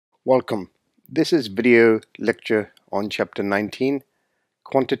Welcome. This is video lecture on Chapter 19,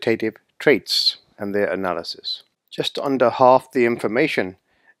 Quantitative Traits and their analysis. Just under half the information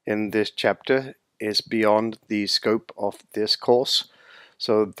in this chapter is beyond the scope of this course,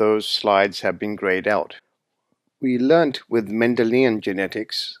 so those slides have been grayed out. We learned with Mendelian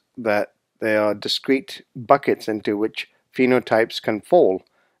genetics that there are discrete buckets into which phenotypes can fall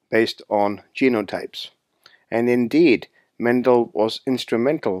based on genotypes. And indeed, Mendel was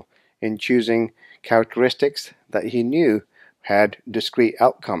instrumental in choosing characteristics that he knew had discrete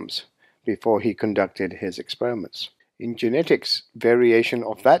outcomes before he conducted his experiments. In genetics, variation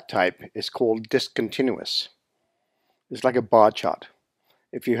of that type is called discontinuous. It's like a bar chart.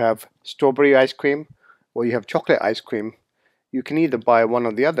 If you have strawberry ice cream or you have chocolate ice cream, you can either buy one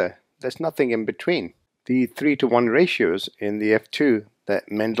or the other. There's nothing in between. The 3-to-1 ratios in the F2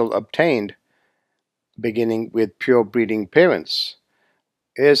 that Mendel obtained, beginning with pure breeding parents,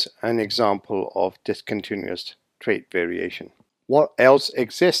 is an example of discontinuous trait variation. What else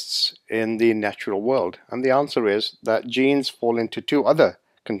exists in the natural world? And the answer is that genes fall into two other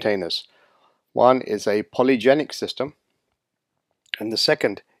containers. One is a polygenic system, and the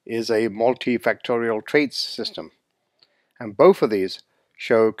second is a multifactorial traits system. And both of these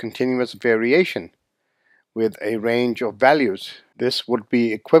show continuous variation with a range of values. This would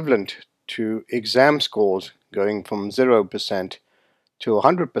be equivalent to exam scores going from 0% to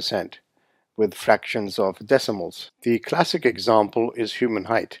 100% with fractions of decimals. The classic example is human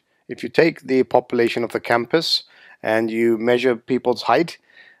height. If you take the population of the campus and you measure people's height,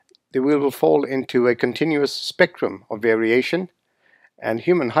 they will fall into a continuous spectrum of variation, and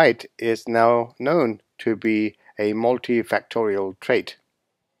human height is now known to be a multifactorial trait.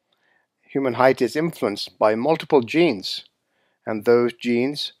 Human height is influenced by multiple genes, and those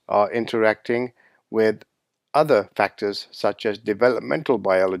genes are interacting with other factors such as developmental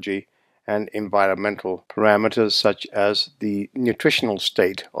biology and environmental parameters such as the nutritional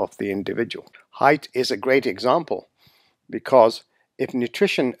state of the individual. Height is a great example because if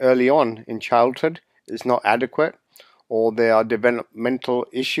nutrition early on in childhood is not adequate, or there are developmental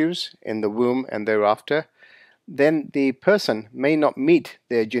issues in the womb and thereafter, then the person may not meet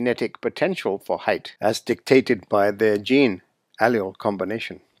their genetic potential for height as dictated by their gene allele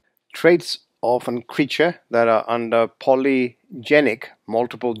combination. Traits of a creature that are under polygenic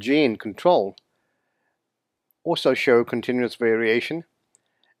multiple gene control also show continuous variation,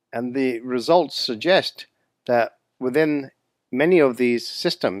 and the results suggest that within many of these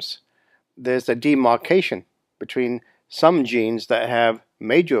systems there's a demarcation between some genes that have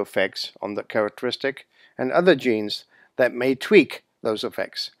major effects on the characteristic and other genes that may tweak those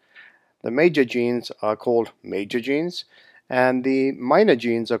effects. The major genes are called major genes, and the minor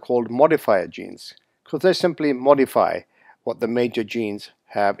genes are called modifier genes, because they simply modify what the major genes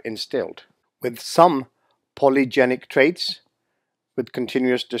have instilled. With some polygenic traits, with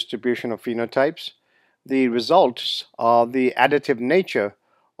continuous distribution of phenotypes, the results are the additive nature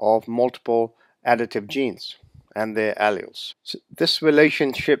of multiple additive genes and their alleles. So this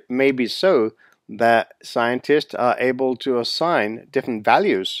relationship may be so that scientists are able to assign different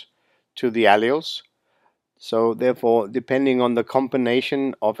values to the alleles. So therefore, depending on the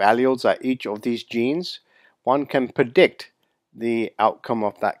combination of alleles at each of these genes, one can predict the outcome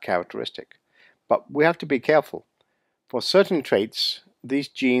of that characteristic. But we have to be careful. For certain traits, these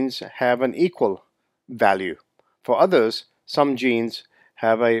genes have an equal value. For others, some genes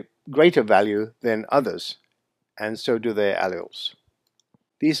have a greater value than others, and so do their alleles.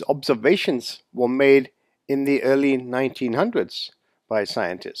 These observations were made in the early 1900s by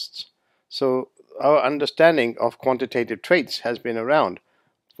scientists. So our understanding of quantitative traits has been around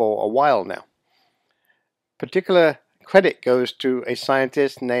for a while now. Particular credit goes to a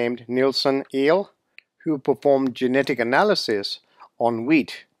scientist named Nielsen Eel, who performed genetic analysis on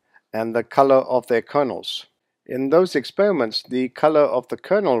wheat and the color of their kernels. In those experiments, the color of the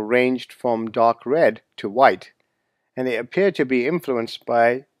kernel ranged from dark red to white, and it appeared to be influenced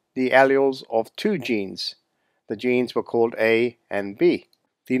by the alleles of two genes. The genes were called A and B.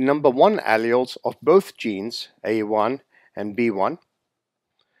 The number 1 alleles of both genes, A1 and B1,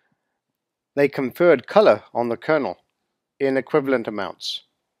 they conferred color on the kernel in equivalent amounts.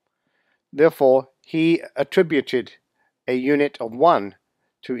 Therefore, he attributed a unit of 1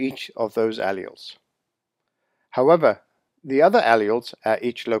 to each of those alleles. However, the other alleles at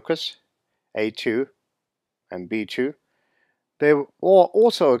each locus, A2 and B2, they were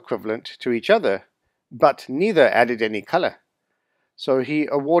also equivalent to each other, but neither added any color. So he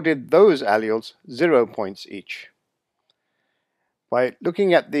awarded those alleles 0 points each. By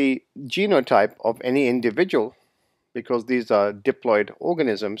looking at the genotype of any individual, because these are diploid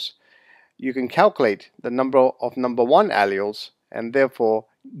organisms, you can calculate the number of number 1 alleles and therefore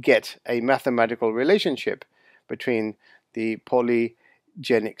get a mathematical relationship between the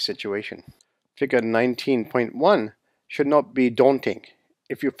polygenic situation. Figure 19.1 should not be daunting.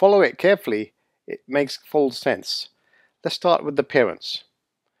 If you follow it carefully, it makes full sense. Let's start with the parents.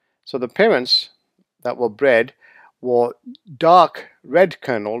 So the parents that were bred were dark red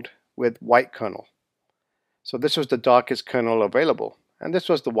kerneled with white kernel. So this was the darkest kernel available, and this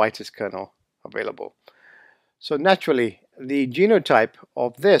was the whitest kernel available. So naturally, the genotype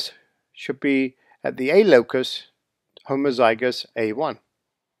of this should be at the A locus homozygous A1,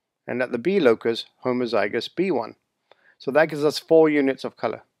 and at the B locus homozygous B1. So that gives us 4 units of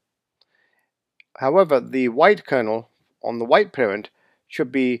color. However, the white kernel on the white parent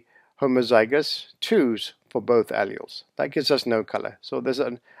should be homozygous 2s for both alleles. That gives us no color. So there's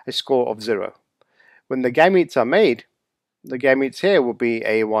a score of 0. When the gametes are made, the gametes here will be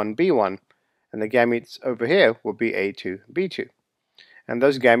A1, B1, and the gametes over here will be A2, B2. And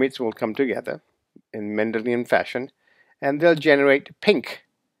those gametes will come together in Mendelian fashion, and they'll generate pink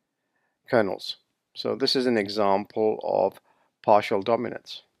kernels. So this is an example of partial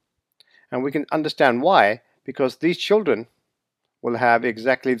dominance. And we can understand why, because these children will have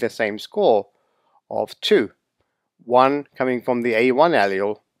exactly the same score of 2. One coming from the A1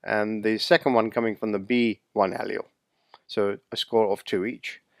 allele and the second one coming from the B1 allele. So a score of 2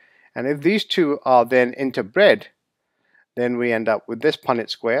 each. And if these two are then interbred, then we end up with this Punnett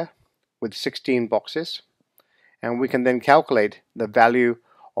square with 16 boxes. And we can then calculate the value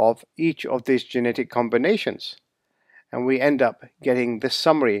of each of these genetic combinations. And we end up getting this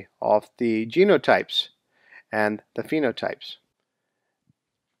summary of the genotypes and the phenotypes.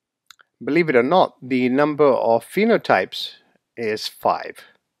 Believe it or not, the number of phenotypes is 5.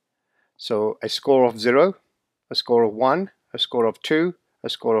 So a score of 0, a score of 1, a score of 2, a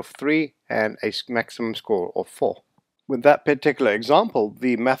score of 3, and a maximum score of 4. With that particular example,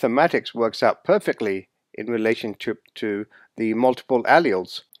 the mathematics works out perfectly in relationship to the multiple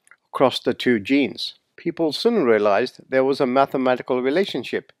alleles across the 2 genes. People soon realized there was a mathematical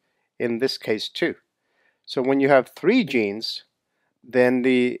relationship in this case too. So when you have 3 genes, then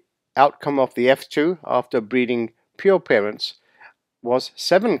the outcome of the F2 after breeding pure parents was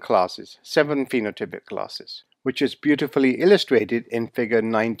 7 classes, 7 phenotypic classes, which is beautifully illustrated in figure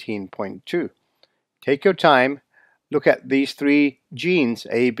 19.2. Take your time, look at these 3 genes,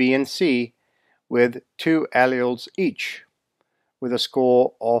 A, B, and C, with 2 alleles each, with a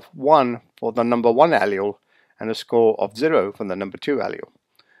score of 1 for the number 1 allele and a score of 0 for the number 2 allele.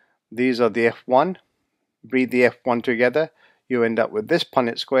 These are the F1. Breed the F1 together, you end up with this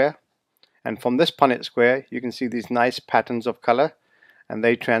Punnett square, and from this Punnett square you can see these nice patterns of color, and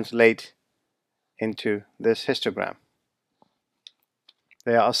they translate into this histogram.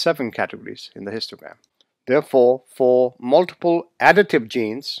 There are 7 categories in the histogram. Therefore, for multiple additive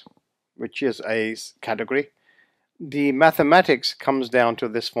genes, which is a category, the mathematics comes down to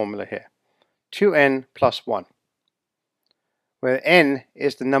this formula here, 2n plus 1, where n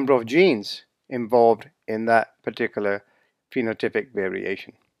is the number of genes involved in that particular phenotypic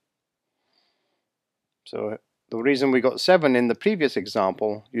variation. So the reason we got 7 in the previous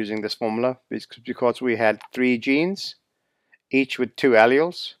example using this formula is because we had 3 genes, each with 2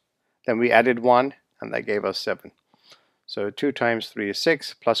 alleles, then we added 1 and that gave us 7. So 2 times 3 is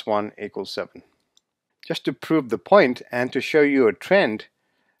 6 plus 1 equals 7. Just to prove the point and to show you a trend,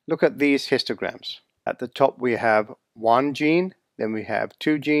 look at these histograms. At the top we have 1 gene, then we have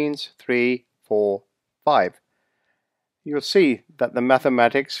 2 genes, 3, 4, 5. You'll see that the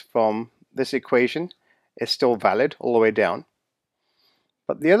mathematics from this equation is still valid all the way down.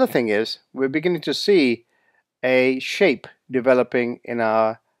 But the other thing is we're beginning to see a shape developing in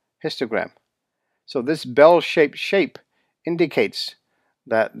our histogram. So this bell-shaped shape indicates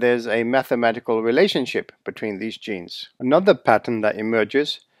that there's a mathematical relationship between these genes. Another pattern that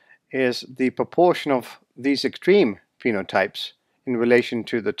emerges is the proportion of these extreme phenotypes in relation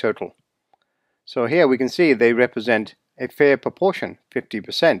to the total. So here we can see they represent a fair proportion,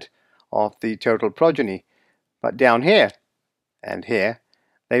 50% of the total progeny, but down here and here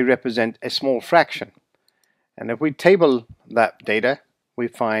they represent a small fraction. And if we table that data, we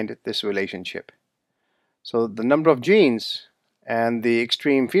find this relationship. So the number of genes and the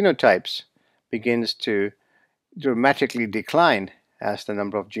extreme phenotypes begins to dramatically decline as the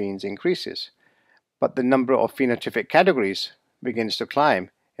number of genes increases, but the number of phenotypic categories begins to climb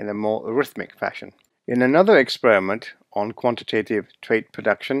in a more arithmetic fashion. In another experiment on quantitative trait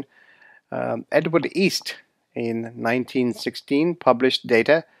production, Edward East in 1916 published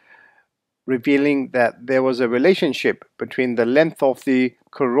data revealing that there was a relationship between the length of the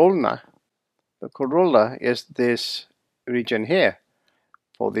corolla. The corolla is this region here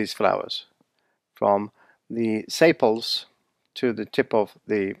for these flowers, from the sepals to the tip of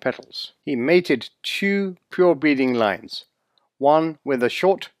the petals. He mated two pure breeding lines, one with a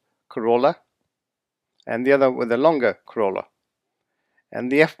short corolla and the other with a longer corolla.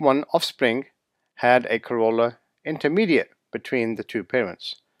 And the F1 offspring had a corolla intermediate between the two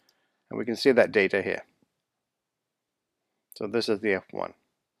parents. And we can see that data here. So this is the F1.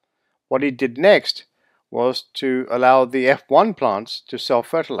 What he did next was to allow the F1 plants to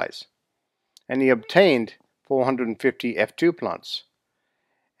self-fertilize. And he obtained 450 F2 plants.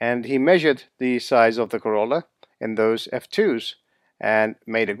 And he measured the size of the corolla in those F2s and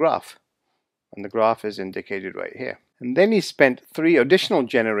made a graph. And the graph is indicated right here. And then he spent 3 additional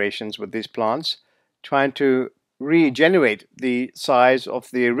generations with these plants trying to regenerate the size of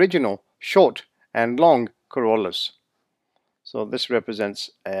the original short and long corollas. So this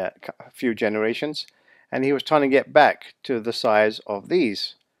represents a few generations, and he was trying to get back to the size of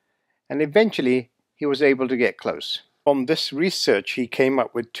these. And eventually he was able to get close. From this research he came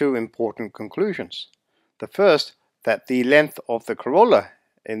up with 2 important conclusions. The first, that the length of the corolla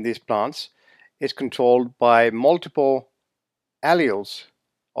in these plants is controlled by multiple alleles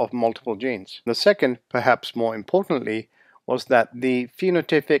of multiple genes. The second, perhaps more importantly, was that the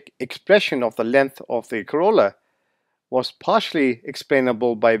phenotypic expression of the length of the corolla was partially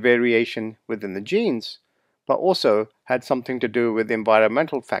explainable by variation within the genes, but also had something to do with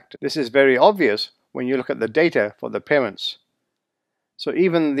environmental factors. This is very obvious when you look at the data for the parents. So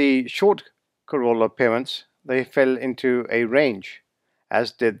even the short corolla parents, they fell into a range,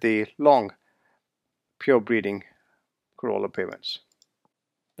 as did the long pure breeding corolla parents.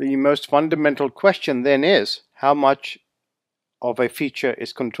 The most fundamental question then is, how much of a feature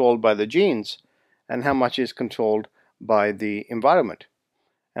is controlled by the genes and how much is controlled by the environment?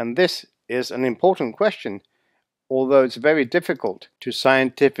 And this is an important question, although it's very difficult to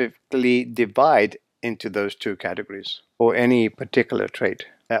scientifically divide into those 2 categories for any particular trait.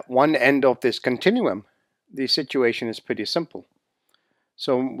 At one end of this continuum, the situation is pretty simple.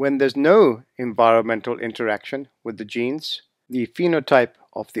 So when there's no environmental interaction with the genes, the phenotype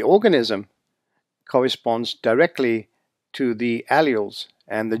of the organism corresponds directly to the alleles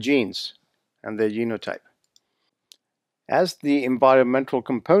and the genes and their genotype. As the environmental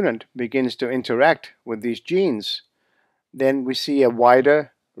component begins to interact with these genes, then we see a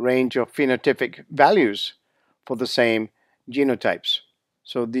wider range of phenotypic values for the same genotypes.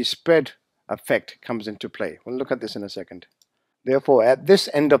 So the spread effect comes into play. We'll look at this in a second. Therefore, at this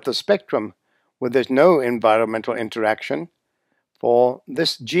end of the spectrum, where there's no environmental interaction, for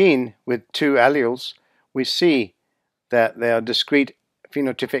this gene with 2 alleles, we see that they are discrete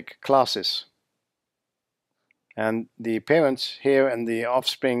phenotypic classes. And the parents here and the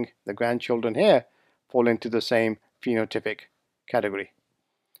offspring, the grandchildren here, fall into the same phenotypic category.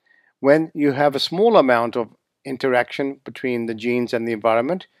 When you have a small amount of interaction between the genes and the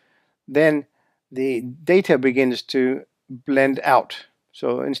environment, then the data begins to blend out.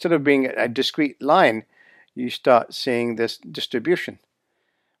 So instead of being a discrete line, you start seeing this distribution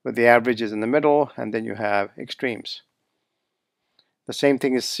with the averages in the middle, and then you have extremes. The same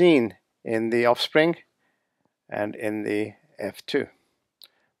thing is seen in the offspring and in the F2.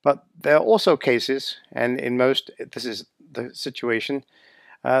 But there are also cases, and in most, this is the situation,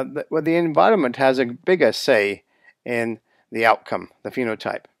 where the environment has a bigger say in the outcome, the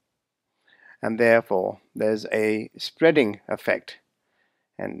phenotype. And therefore, there's a spreading effect.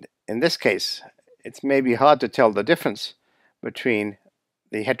 And in this case, it's maybe hard to tell the difference between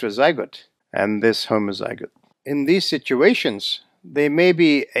the heterozygote and this homozygote. In these situations, there may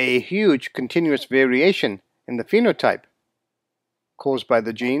be a huge continuous variation in the phenotype caused by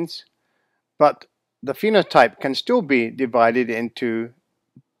the genes, but the phenotype can still be divided into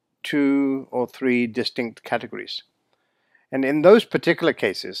 2 or 3 distinct categories. And in those particular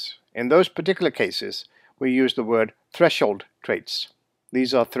cases, we use the word threshold traits.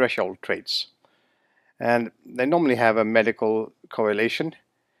 These are threshold traits. And they normally have a medical correlation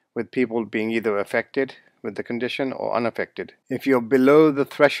with people being either affected with the condition or unaffected. If you're below the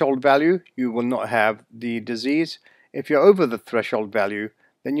threshold value, you will not have the disease. If you're over the threshold value,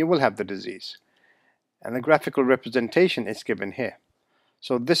 then you will have the disease. And the graphical representation is given here.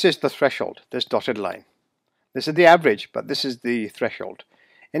 So this is the threshold, this dotted line. This is the average, but this is the threshold.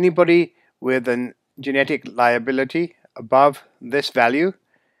 Anybody with a genetic liability above this value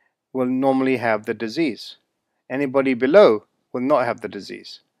will normally have the disease. Anybody below will not have the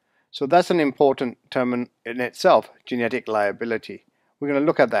disease. So that's an important term in itself, genetic liability. We're going to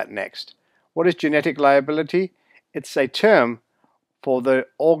look at that next. What is genetic liability? It's a term for the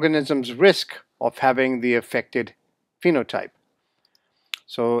organism's risk of having the affected phenotype.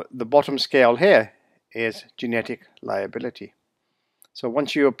 So the bottom scale here is genetic liability. So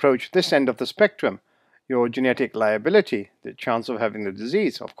once you approach this end of the spectrum, your genetic liability, the chance of having the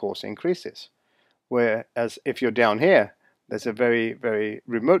disease, of course, increases. Whereas if you're down here, there's a very, very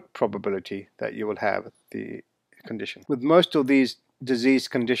remote probability that you will have the condition. With most of these disease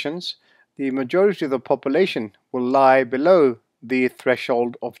conditions, the majority of the population will lie below the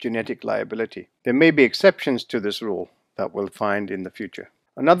threshold of genetic liability. There may be exceptions to this rule that we'll find in the future.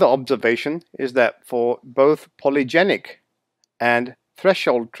 Another observation is that for both polygenic and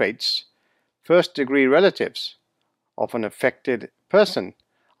threshold traits, first-degree relatives of an affected person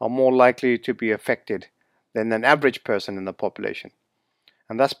are more likely to be affected than an average person in the population.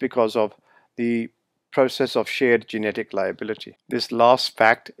 And that's because of the process of shared genetic liability. This last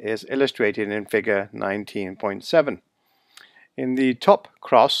fact is illustrated in figure 19.7. In the top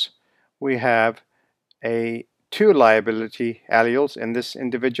cross, we have two liability alleles in this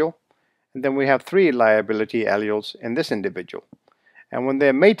individual, and then we have three liability alleles in this individual. And when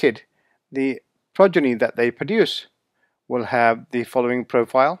they're mated, the progeny that they produce will have the following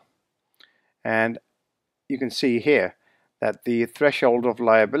profile. And you can see here that the threshold of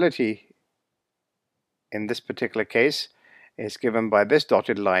liability in this particular case is given by this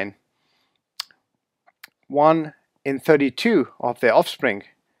dotted line. 1 in 32 of their offspring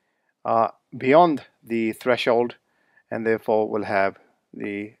are beyond the threshold and therefore will have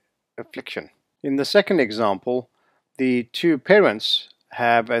the affliction. In the second example, the two parents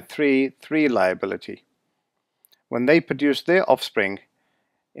have a 3-3 liability. When they produce their offspring,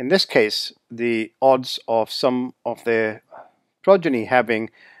 in this case, the odds of some of their progeny having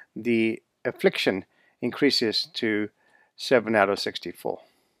the affliction increases to 7 out of 64.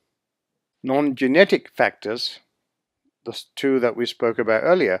 Non-genetic factors, the two that we spoke about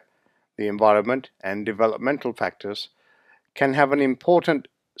earlier, the environment and developmental factors, can have an important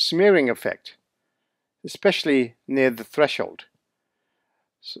smearing effect, especially near the threshold.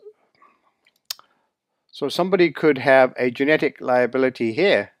 So somebody could have a genetic liability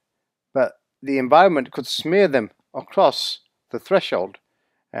here, but the environment could smear them across the threshold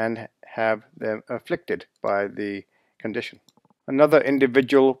and have them afflicted by the condition. Another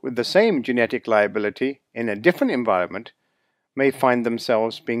individual with the same genetic liability in a different environment may find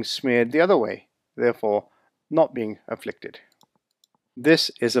themselves being smeared the other way, therefore not being afflicted.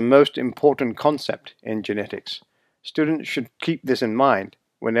 This is a most important concept in genetics. Students should keep this in mind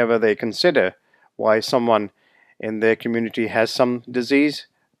whenever they consider why someone in their community has some disease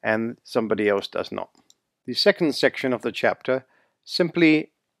and somebody else does not. The second section of the chapter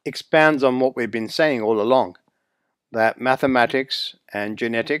simply expands on what we've been saying all along, that mathematics and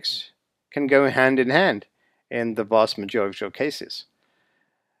genetics can go hand in hand in the vast majority of cases.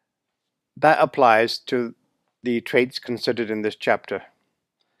 That applies to the traits considered in this chapter.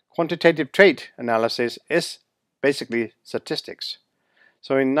 Quantitative trait analysis is basically statistics.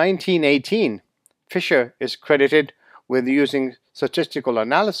 So in 1918, Fisher is credited with using statistical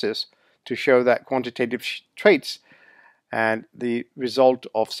analysis to show that quantitative traits and the result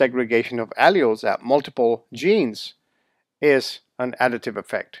of segregation of alleles at multiple genes is an additive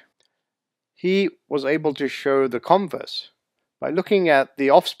effect. He was able to show the converse. By looking at the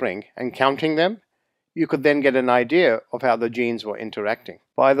offspring and counting them, you could then get an idea of how the genes were interacting.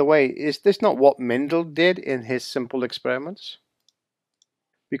 By the way, is this not what Mendel did in his simple experiments?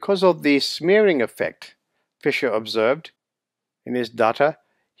 Because of the smearing effect Fisher observed in his data,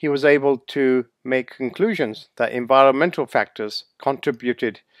 he was able to make conclusions that environmental factors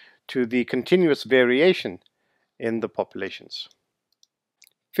contributed to the continuous variation in the populations.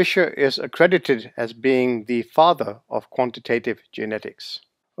 Fisher is accredited as being the father of quantitative genetics.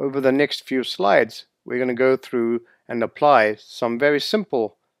 Over the next few slides, we're going to go through and apply some very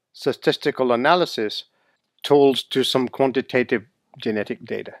simple statistical analysis tools to some quantitative genetic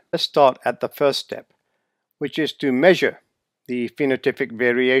data. Let's start at the first step, which is to measure the phenotypic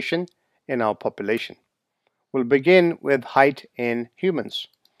variation in our population. We'll begin with height in humans.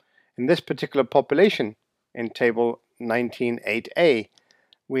 In this particular population, in table 19.8a,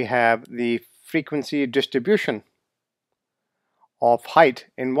 we have the frequency distribution of height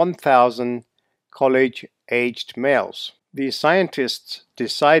in 1,000 college-aged males. The scientists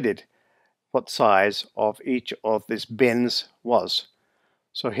decided what size of each of these bins was.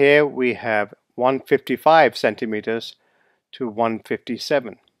 So here we have 155 centimeters to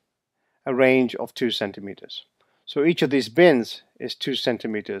 157, a range of 2 centimeters. So each of these bins is 2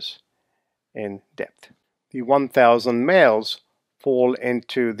 centimeters in depth. The 1,000 males fall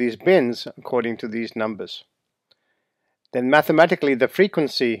into these bins according to these numbers. Then mathematically the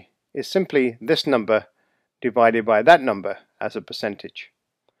frequency is simply this number divided by that number as a percentage.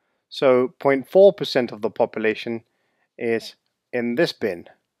 So 0.4% of the population is in this bin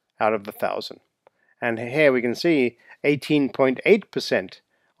out of the 1,000. And here we can see 18.8%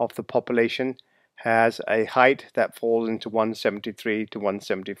 of the population has a height that falls into 173 to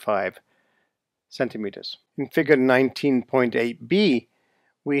 175 centimeters. In figure 19.8b,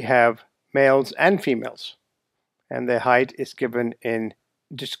 we have males and females, and their height is given in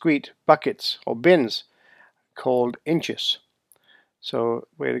discrete buckets or bins called inches. So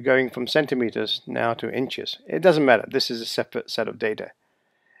we're going from centimeters now to inches. It doesn't matter. This is a separate set of data.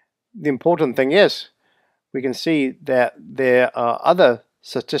 The important thing is we can see that there are other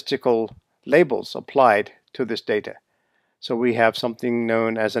statistical labels applied to this data. So we have something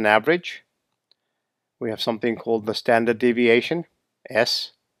known as an average. We have something called the standard deviation,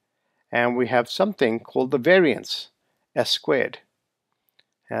 S. And we have something called the variance, S squared.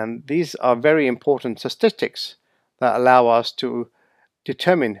 And these are very important statistics that allow us to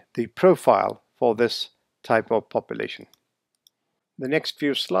determine the profile for this type of population. The next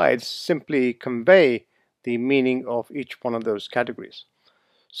few slides simply convey the meaning of each one of those categories.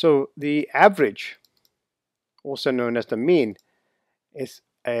 So the average, also known as the mean, is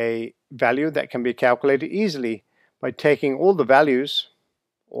a value that can be calculated easily by taking all the values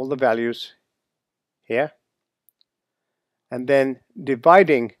here, and then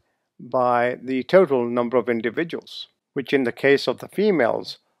dividing by the total number of individuals, which in the case of the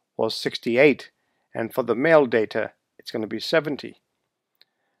females was 68, and for the male data it's going to be 70.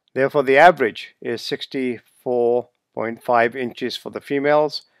 Therefore the average is 64.5 inches for the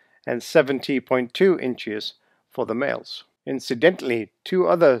females and 70.2 inches for the males. Incidentally, two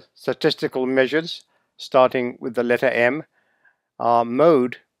other statistical measures starting with the letter M are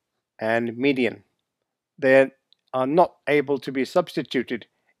mode and median. They are not able to be substituted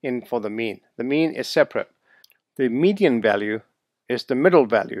in for the mean. The mean is separate. The median value is the middle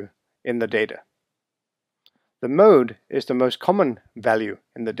value in the data. The mode is the most common value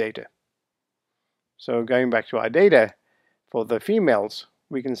in the data. So going back to our data, for the females,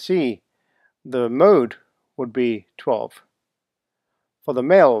 we can see the mode would be 12. For the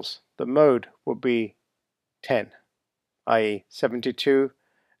males, the mode would be 10, i.e. 72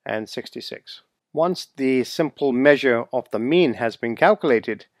 and 66. Once the simple measure of the mean has been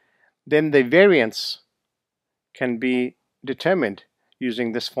calculated, then the variance can be determined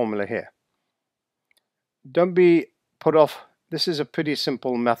using this formula here. Don't be put off. This is a pretty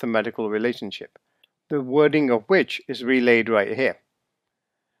simple mathematical relationship, the wording of which is relayed right here.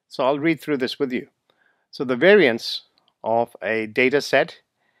 So I'll read through this with you. So the variance of a data set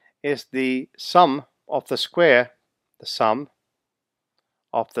is the sum of the square,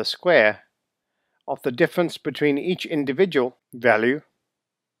 of the difference between each individual value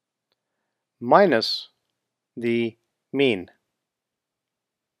minus the mean.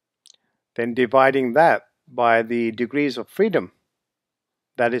 Then dividing that by the degrees of freedom,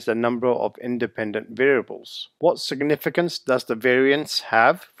 that is the number of independent variables. What significance does the variance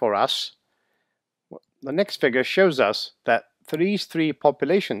have for us? The next figure shows us that these three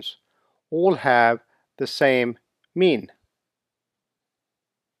populations all have the same mean.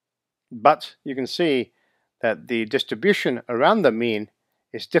 But you can see that the distribution around the mean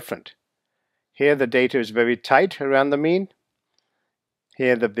is different. Here the data is very tight around the mean.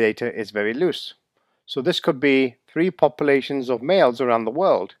 Here the data is very loose. So this could be three populations of males around the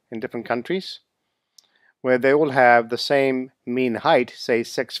world in different countries where they all have the same mean height, say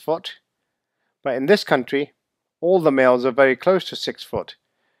 6 foot. But in this country, all the males are very close to 6 foot,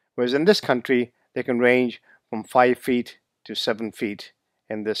 whereas in this country, they can range from 5 feet to 7 feet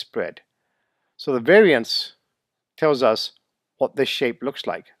in this spread. So the variance tells us what this shape looks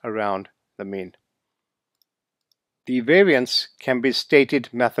like around the mean. The variance can be stated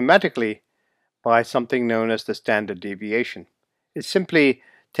mathematically by something known as the standard deviation. It's simply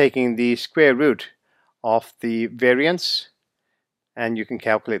taking the square root of the variance and you can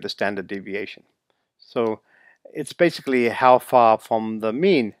calculate the standard deviation. So it's basically how far from the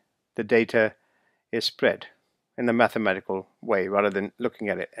mean the data is spread in a mathematical way rather than looking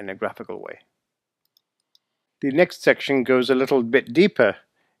at it in a graphical way. The next section goes a little bit deeper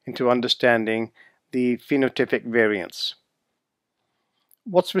into understanding the phenotypic variance.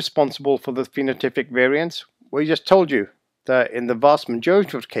 What's responsible for the phenotypic variance? We just told you that in the vast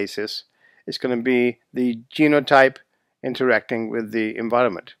majority of cases, it's going to be the genotype interacting with the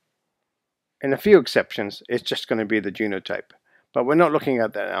environment. In a few exceptions, it's just going to be the genotype. But we're not looking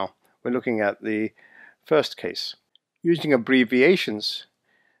at that now. We're looking at the first case. using abbreviations,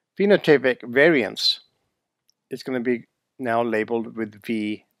 phenotypic variance is going to be now labeled with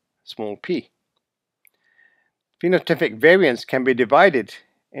V small p. Phenotypic variance can be divided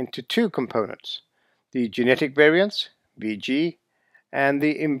into two components, the genetic variance, Vg, and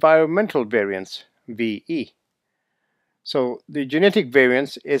the environmental variance, Ve. So the genetic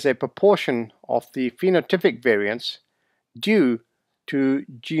variance is a proportion of the phenotypic variance due to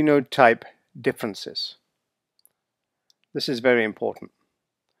genotype differences. This is very important.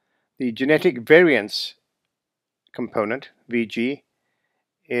 The genetic variance component, Vg,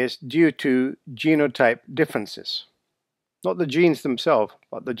 is due to genotype differences. Not the genes themselves,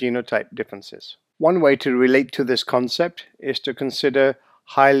 but the genotype differences. One way to relate to this concept is to consider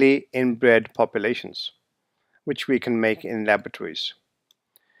highly inbred populations, which we can make in laboratories,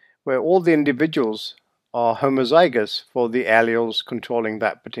 where all the individuals are homozygous for the alleles controlling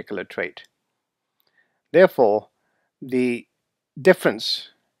that particular trait. Therefore, the difference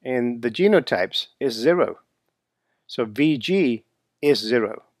in the genotypes is 0. So Vg is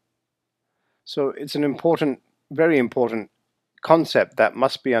 0. So it's an important, very important concept that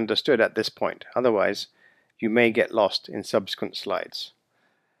must be understood at this point. Otherwise, you may get lost in subsequent slides.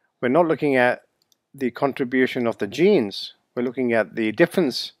 We're not looking at the contribution of the genes. We're looking at the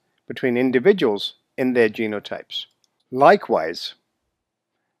difference between individuals in their genotypes. Likewise,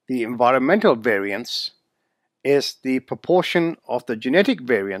 the environmental variance is the proportion of the genetic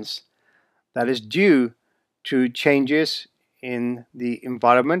variance that is due to changes in the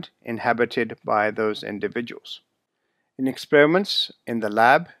environment inhabited by those individuals. In experiments in the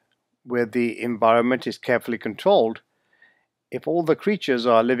lab, where the environment is carefully controlled, if all the creatures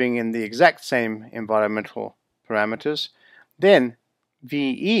are living in the exact same environmental parameters, then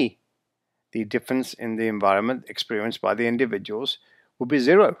VE, the difference in the environment experienced by the individuals, will be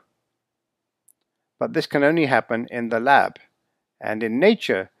 0. But this can only happen in the lab. And in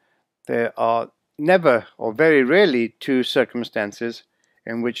nature, there are never or very rarely two circumstances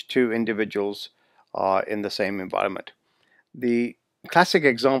in which two individuals are in the same environment. The classic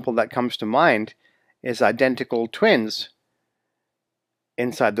example that comes to mind is identical twins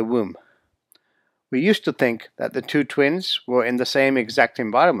inside the womb. We used to think that the two twins were in the same exact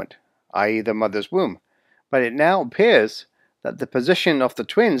environment, i.e. the mother's womb, but it now appears that the position of the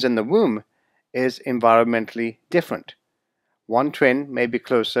twins in the womb is environmentally different. One twin may be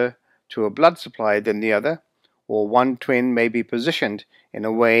closer to a blood supply than the other, or one twin may be positioned in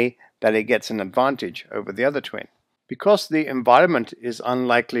a way that it gets an advantage over the other twin. Because the environment is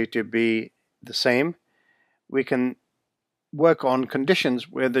unlikely to be the same, we can work on conditions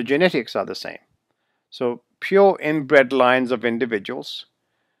where the genetics are the same. So pure inbred lines of individuals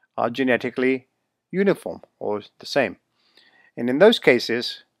are genetically uniform or the same. And in those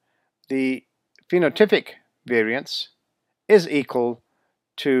cases, the phenotypic variance is equal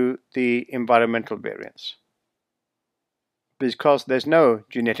to the environmental variance because there's no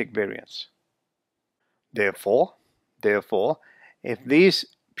genetic variance. Therefore, if these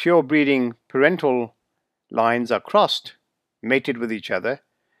pure breeding parental lines are crossed, mated with each other,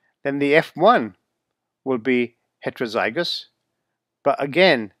 then the F1 will be heterozygous, but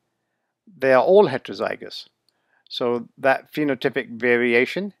again, they are all heterozygous. So that phenotypic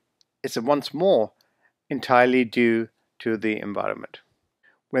variation is once more entirely due to the environment.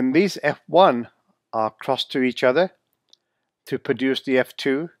 When these F1 are crossed to each other to produce the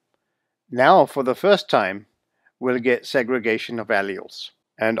F2, now for the first time we'll get segregation of alleles,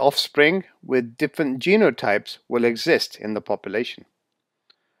 and offspring with different genotypes will exist in the population.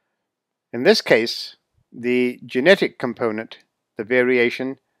 In this case, the genetic component, the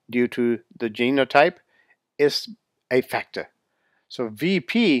variation due to the genotype, is a factor. So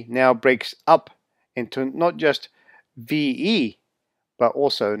VP now breaks up into not just VE, but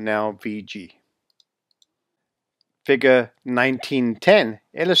also now VG. Figure 1910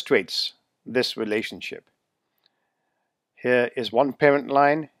 illustrates this relationship. Here is one parent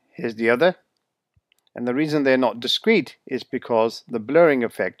line, here's the other, and the reason they're not discrete is because the blurring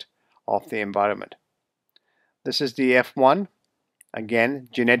effect of the environment. This is the F1. Again,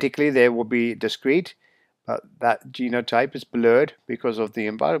 genetically they will be discrete, but that genotype is blurred because of the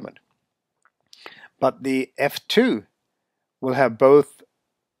environment. But the F2 will have both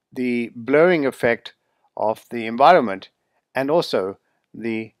the blurring effect of the environment and also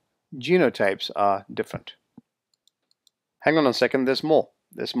the genotypes are different. Hang on a second, there's more.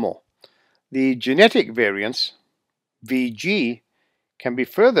 The genetic variance, Vg, can be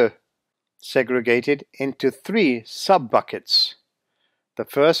further segregated into 3 sub-buckets. The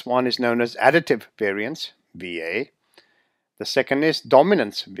first one is known as additive variance, Va. The second is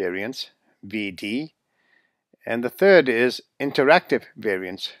dominance variance, Vd. And the third is interactive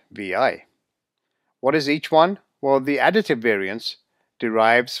variance, VI. What is each one? Well, the additive variance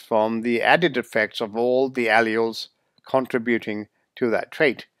derives from the added effects of all the alleles contributing to that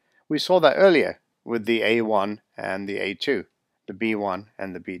trait. We saw that earlier with the A1 and the A2, the B1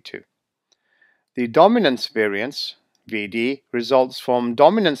 and the B2. The dominance variance, VD, results from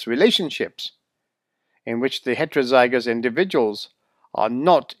dominance relationships in which the heterozygous individuals are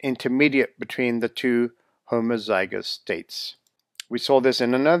not intermediate between the two homozygous states. We saw this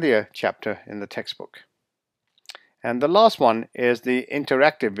in an earlier chapter in the textbook. And the last one is the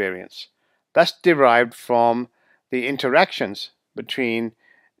interactive variance. That's derived from the interactions between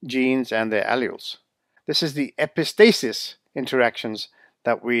genes and their alleles. This is the epistasis interactions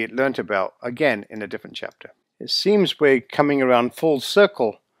that we learnt about again in a different chapter. It seems we're coming around full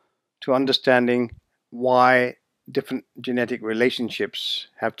circle to understanding why different genetic relationships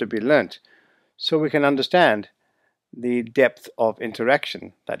have to be learnt, so we can understand the depth of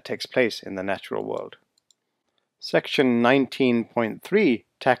interaction that takes place in the natural world. Section 19.3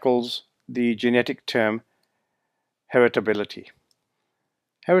 tackles the genetic term heritability.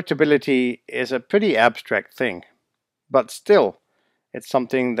 Heritability is a pretty abstract thing, but still it's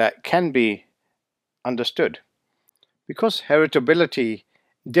something that can be understood. Because heritability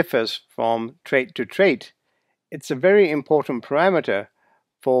differs from trait to trait, it's a very important parameter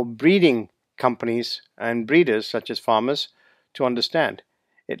for breeding companies and breeders such as farmers to understand.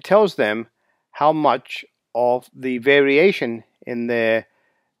 It tells them how much of the variation in their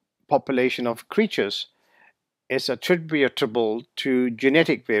population of creatures is attributable to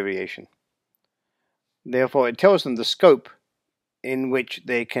genetic variation. Therefore, it tells them the scope in which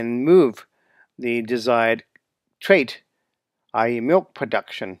they can move the desired trait, i.e. milk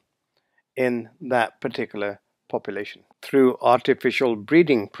production, in that particular population through artificial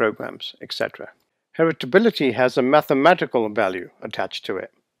breeding programs, etc. Heritability has a mathematical value attached to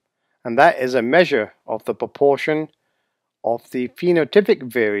it, and that is a measure of the proportion of the phenotypic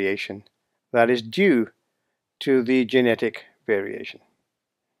variation that is due to the genetic variation.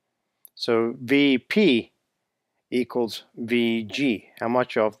 So VP equals VG. How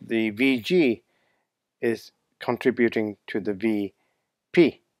much of the VG is contributing to the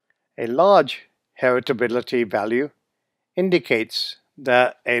VP? A large heritability value indicates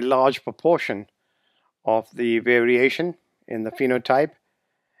that a large proportion of the variation in the phenotype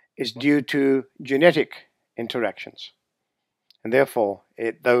is due to genetic interactions, and therefore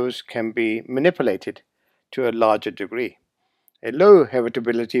those can be manipulated to a larger degree. A low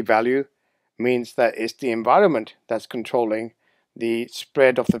heritability value means that it's the environment that's controlling the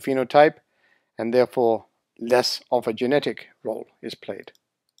spread of the phenotype, and therefore less of a genetic role is played.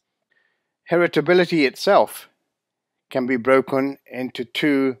 Heritability itself can be broken into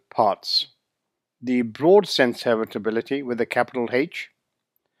two parts: the broad sense heritability with a capital H,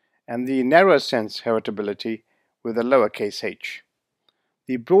 and the narrow sense heritability with a lowercase h.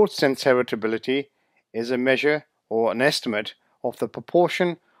 The broad sense heritability is a measure or an estimate of the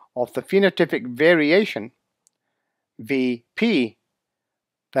proportion of the phenotypic variation, VP,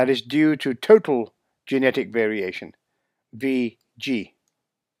 that is due to total genetic variation, VG.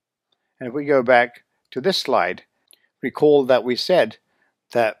 And if we go back to this slide, recall that we said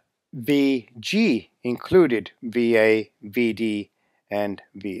that VG included VA, VD, and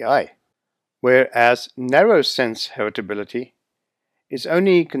VI, whereas narrow sense heritability is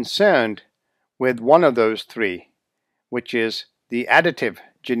only concerned with one of those three, which is the additive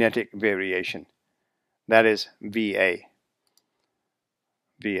genetic variation, that is VA.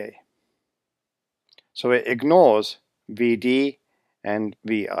 So it ignores VD and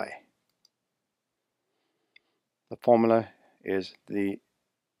VI. The formula is the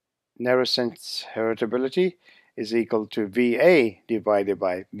narrow sense heritability is equal to VA divided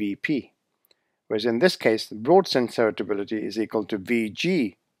by VP, whereas in this case the broad sense heritability is equal to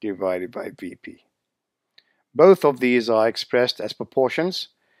VG divided by VP. Both of these are expressed as proportions,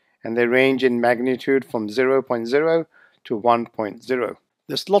 and they range in magnitude from 0.0 to 1.0.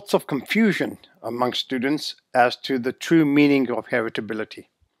 There's lots of confusion among students as to the true meaning of heritability.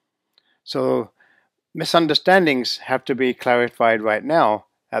 So misunderstandings have to be clarified right now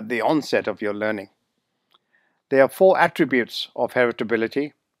at the onset of your learning. There are 4 attributes of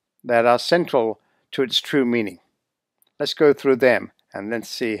heritability that are central to its true meaning. Let's go through them and let's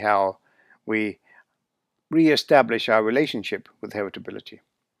see how we re-establish our relationship with heritability.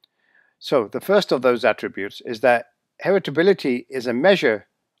 So the first of those attributes is that heritability is a measure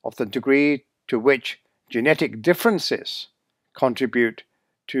of the degree to which genetic differences contribute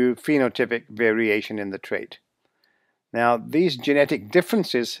to phenotypic variation in the trait. Now, these genetic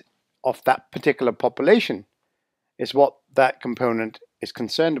differences of that particular population is what that component is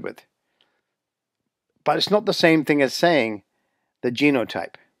concerned with. But it's not the same thing as saying the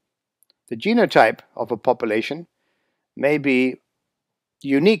genotype. The genotype of a population may be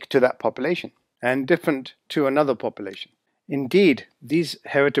unique to that population and different to another population. Indeed, these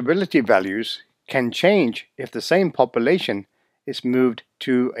heritability values can change if the same population is moved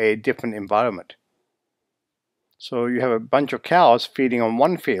to a different environment. So you have a bunch of cows feeding on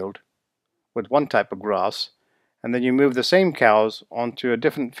one field with one type of grass, and then you move the same cows onto a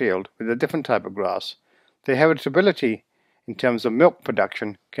different field with a different type of grass. The heritability in terms of milk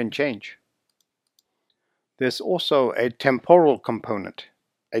production can change. There's also a temporal component,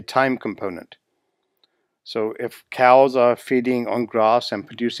 a time component. So if cows are feeding on grass and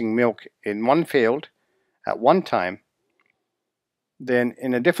producing milk in one field at one time, then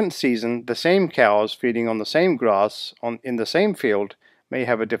in a different season, the same cows feeding on the same grass in the same field may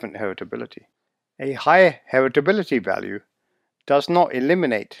have a different heritability. A high heritability value does not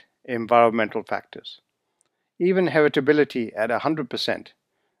eliminate environmental factors. Even heritability at 100%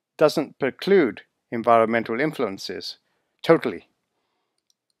 doesn't preclude environmental influences totally.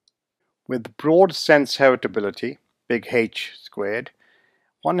 With broad sense heritability, big H squared,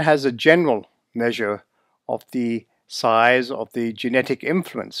 one has a general measure of the size of the genetic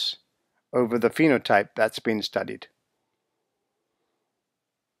influence over the phenotype that's been studied.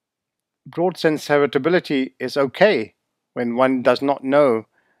 Broad sense heritability is okay when one does not know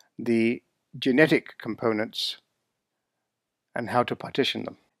the genetic components and how to partition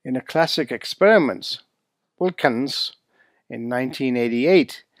them. In a classic experiments, Wilkins in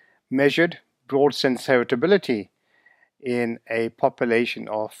 1988 measured broad sense heritability in a population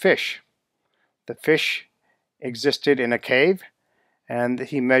of fish. The fish existed in a cave, and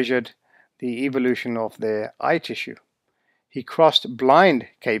he measured the evolution of their eye tissue. He crossed blind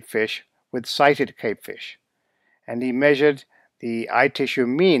cave fish with sighted cave fish, and he measured the eye tissue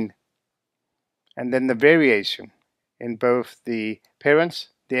mean and then the variation in both the parents,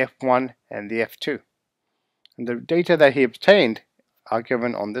 the F1 and the F2. And the data that he obtained are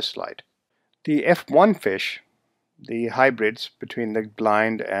given on this slide. The F1 fish, the hybrids between the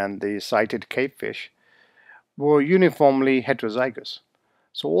blind and the sighted cave fish, were uniformly heterozygous.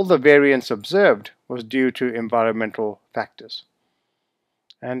 So all the variance observed was due to environmental factors.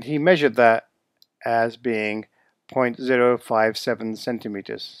 And he measured that as being 0.057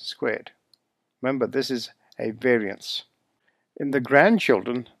 centimeters squared. Remember, this is a variance. In the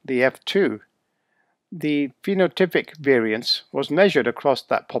grandchildren, the F2, the phenotypic variance was measured across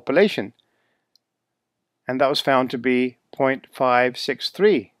that population, and that was found to be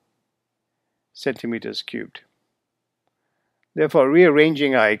 0.563 centimeters cubed. Therefore,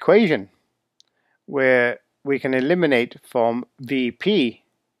 rearranging our equation, where we can eliminate from Vp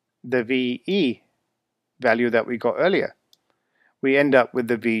the Ve value that we got earlier, we end up with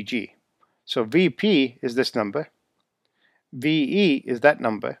the Vg. So Vp is this number, Ve is that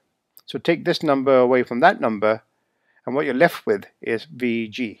number. So take this number away from that number, and what you're left with is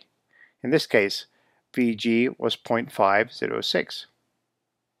Vg. In this case, Vg was 0.506.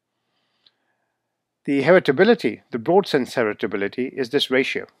 The heritability, the broad sense heritability, is this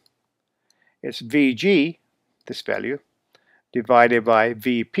ratio. It's Vg, this value, divided by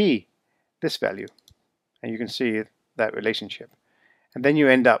Vp, this value. And you can see that relationship. And then you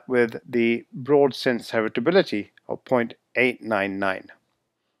end up with the broad sense heritability of 0.899,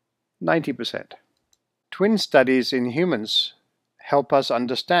 90%. Twin studies in humans help us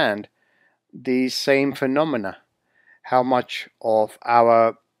understand these same phenomena, how much of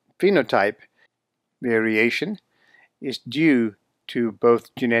our phenotype variation is due to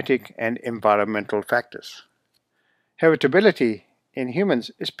both genetic and environmental factors. Heritability in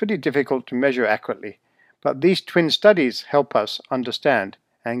humans is pretty difficult to measure accurately, but these twin studies help us understand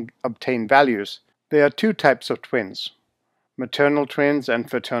and obtain values. There are two types of twins, maternal twins and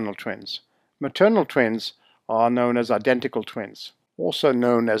fraternal twins. Maternal twins are known as identical twins, also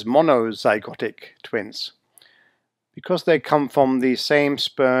known as monozygotic twins. Because they come from the same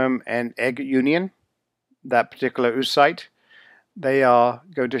sperm and egg union, that particular oocyte, they are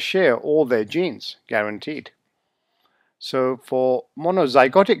going to share all their genes, guaranteed. So for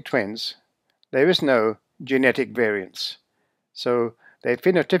monozygotic twins, there is no genetic variance. So their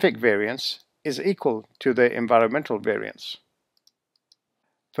phenotypic variance is equal to their environmental variance.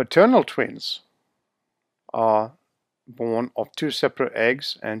 Fraternal twins are born of two separate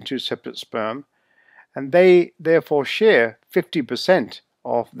eggs and two separate sperm, and they therefore share 50%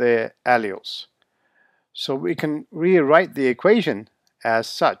 of their alleles. So we can rewrite the equation as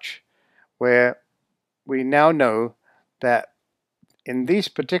such, where we now know that in these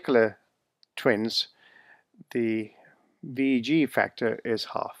particular twins, the VG factor is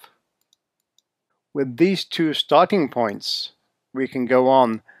half. With these two starting points, we can go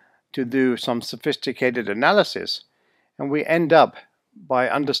on to do some sophisticated analysis, and we end up by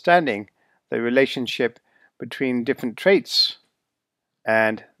understanding the relationship between different traits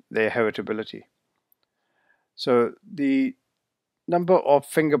and their heritability. So the number of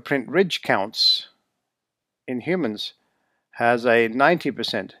fingerprint ridge counts in humans has a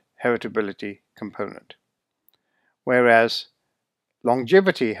 90% heritability component, whereas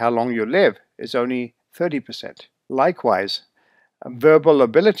longevity, how long you live, is only 30%. Likewise, verbal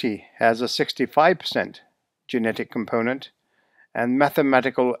ability has a 65% genetic component, and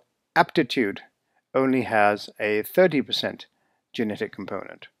mathematical aptitude only has a 30% genetic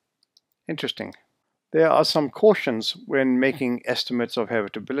component. Interesting. There are some cautions when making estimates of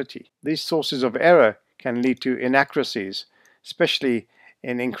heritability. These sources of error can lead to inaccuracies, especially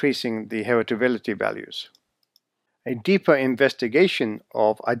in increasing the heritability values. A deeper investigation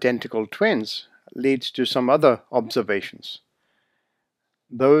of identical twins leads to some other observations,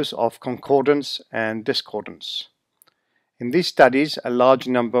 those of concordance and discordance. In these studies, a large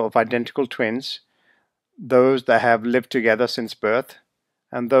number of identical twins, those that have lived together since birth,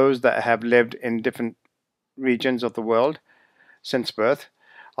 and those that have lived in different regions of the world since birth,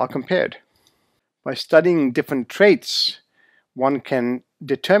 are compared. By studying different traits, one can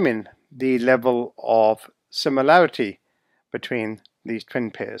determine the level of similarity between these twin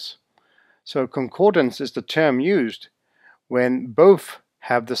pairs. So concordance is the term used when both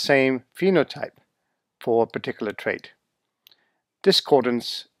have the same phenotype for a particular trait.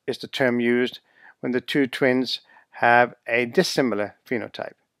 Discordance is the term used when the two twins have a dissimilar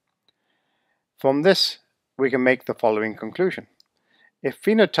phenotype. From this, we can make the following conclusion. If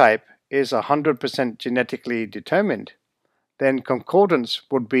phenotype is 100% genetically determined, then concordance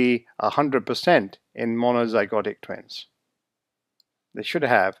would be 100% in monozygotic twins. They should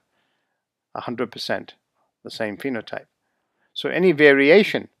have 100% the same phenotype. So any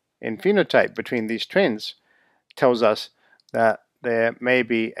variation in phenotype between these twins tells us that there may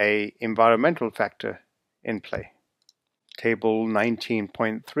be an environmental factor in play. Table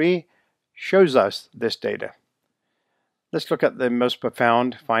 19.3 shows us this data. Let's look at the most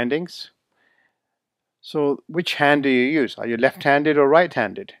profound findings. So which hand do you use? Are you left-handed or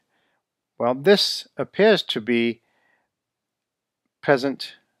right-handed? Well, this appears to be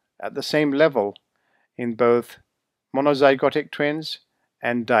present at the same level in both monozygotic twins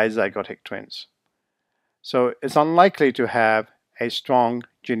and dizygotic twins. So it's unlikely to have a strong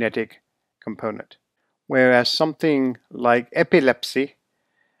genetic component. Whereas something like epilepsy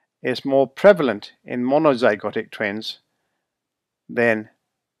is more prevalent in monozygotic twins than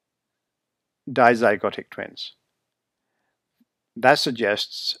dizygotic twins. That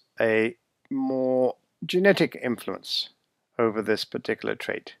suggests a more genetic influence over this particular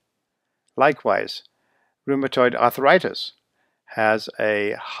trait. Likewise, rheumatoid arthritis has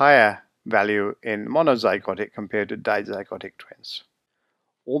a higher value in monozygotic compared to dizygotic twins.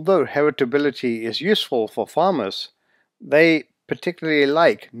 Although heritability is useful for farmers, they particularly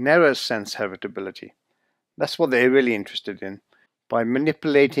like narrow sense heritability. That's what they're really interested in. By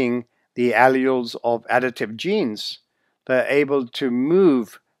manipulating the alleles of additive genes, they're able to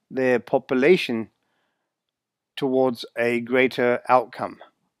move their population towards a greater outcome,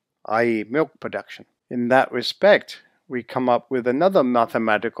 i.e. milk production. In that respect, we come up with another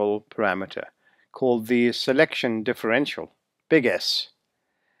mathematical parameter called the selection differential, big S.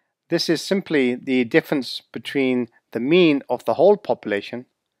 This is simply the difference between the mean of the whole population,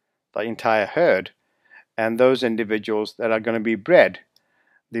 the entire herd, and those individuals that are going to be bred,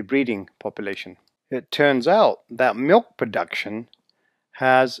 the breeding population. It turns out that milk production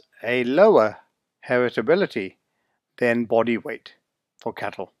has a lower heritability than body weight for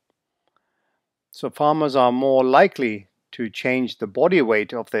cattle. So farmers are more likely to change the body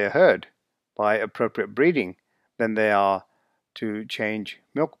weight of their herd by appropriate breeding than they are to change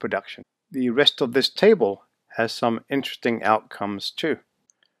milk production. The rest of this table has some interesting outcomes too.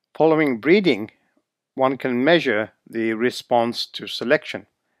 Following breeding, one can measure the response to selection,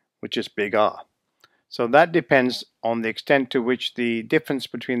 which is big R. So that depends on the extent to which the difference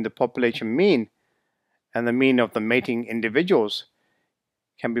between the population mean and the mean of the mating individuals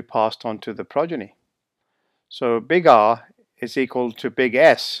can be passed on to the progeny. So big R is equal to big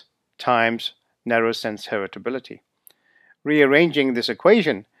S times narrow sense heritability. Rearranging this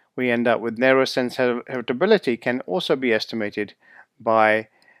equation, we end up with narrow sense heritability can also be estimated by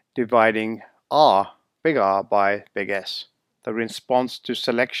dividing R, big R, by big S. The response to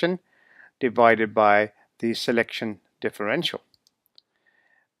selection divided by the selection differential.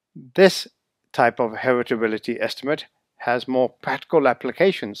 This type of heritability estimate has more practical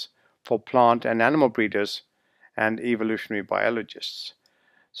applications for plant and animal breeders and evolutionary biologists.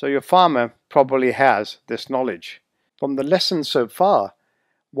 So your farmer probably has this knowledge. From the lesson so far,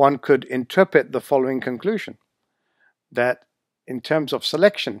 one could interpret the following conclusion, that in terms of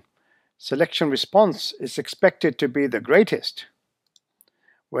selection response is expected to be the greatest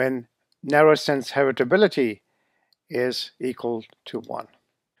when narrow sense heritability is equal to 1.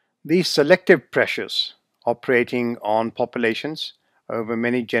 These selective pressures operating on populations over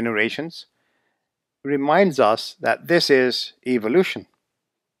many generations reminds us that this is evolution.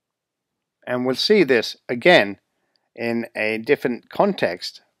 And we'll see this again in a different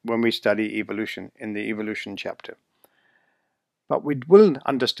context when we study evolution in the evolution chapter. But we will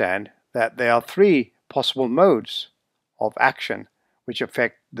understand that there are 3 possible modes of action which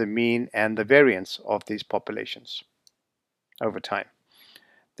affect the mean and the variance of these populations over time.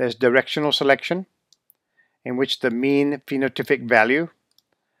 There's directional selection, in which the mean phenotypic value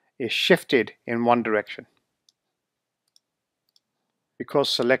is shifted in one direction because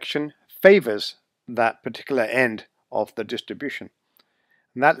selection favors that particular end of the distribution.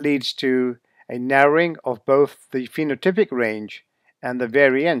 And that leads to a narrowing of both the phenotypic range and the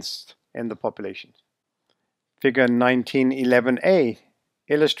variance in the population. Figure 1911a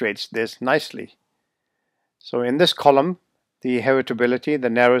illustrates this nicely. So in this column, the heritability, the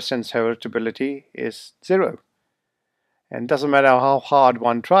narrow sense heritability, is 0. And it doesn't matter how hard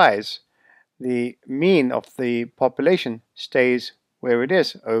one tries, the mean of the population stays where it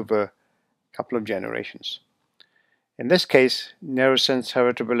is over a couple of generations. In this case, narrow sense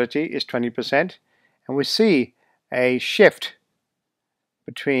heritability is 20%, and we see a shift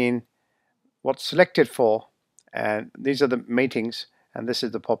between what's selected for, and these are the matings, and this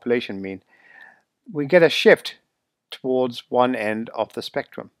is the population mean. We get a shift towards one end of the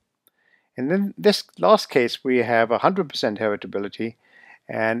spectrum. In this last case, we have 100% heritability,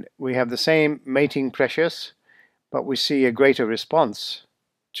 and we have the same mating pressures, but we see a greater response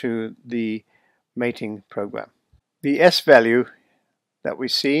to the mating program. The S value that we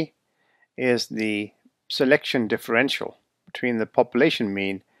see is the selection differential between the population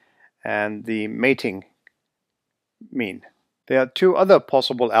mean and the mating mean. There are 2 other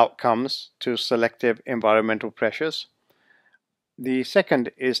possible outcomes to selective environmental pressures. The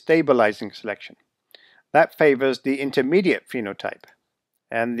second is stabilizing selection. That favors the intermediate phenotype,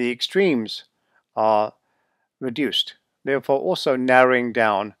 and the extremes are reduced, therefore also narrowing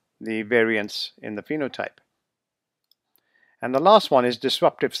down the variance in the phenotype. And the last one is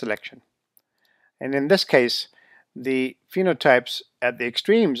disruptive selection. And in this case, the phenotypes at the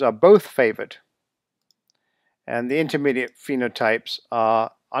extremes are both favored, and the intermediate phenotypes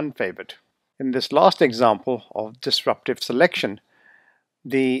are unfavored. In this last example of disruptive selection,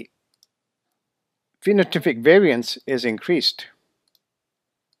 the phenotypic variance is increased,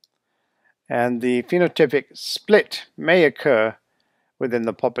 and the phenotypic split may occur within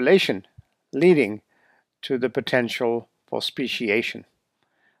the population, leading to the potential for speciation.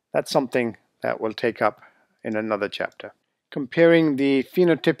 That's something that we'll take up in another chapter. Comparing the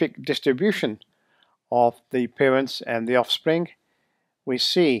phenotypic distribution of the parents and the offspring, we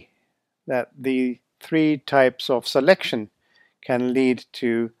see that the 3 types of selection can lead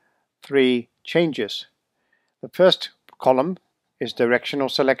to 3 changes. The first column is directional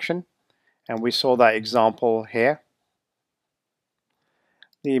selection, and we saw that example here.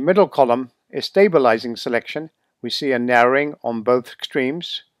 The middle column is stabilizing selection. We see a narrowing on both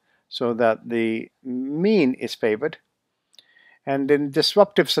extremes so that the mean is favored. And in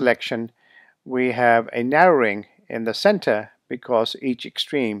disruptive selection, we have a narrowing in the center because each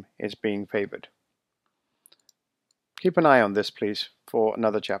extreme is being favored. Keep an eye on this, please, for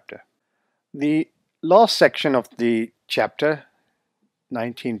another chapter. The last section of the chapter,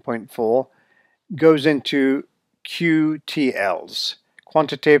 19.4, goes into QTLs,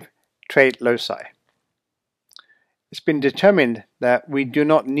 quantitative trait loci. It's been determined that we do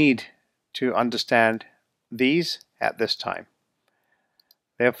not need to understand these at this time.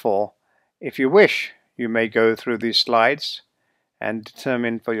 Therefore, if you wish, you may go through these slides and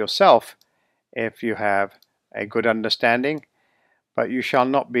determine for yourself if you have a good understanding, but you shall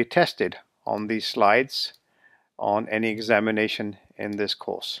not be tested on these slides on any examination in this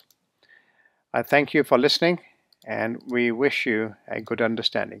course. I thank you for listening, and we wish you a good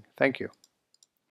understanding. Thank you.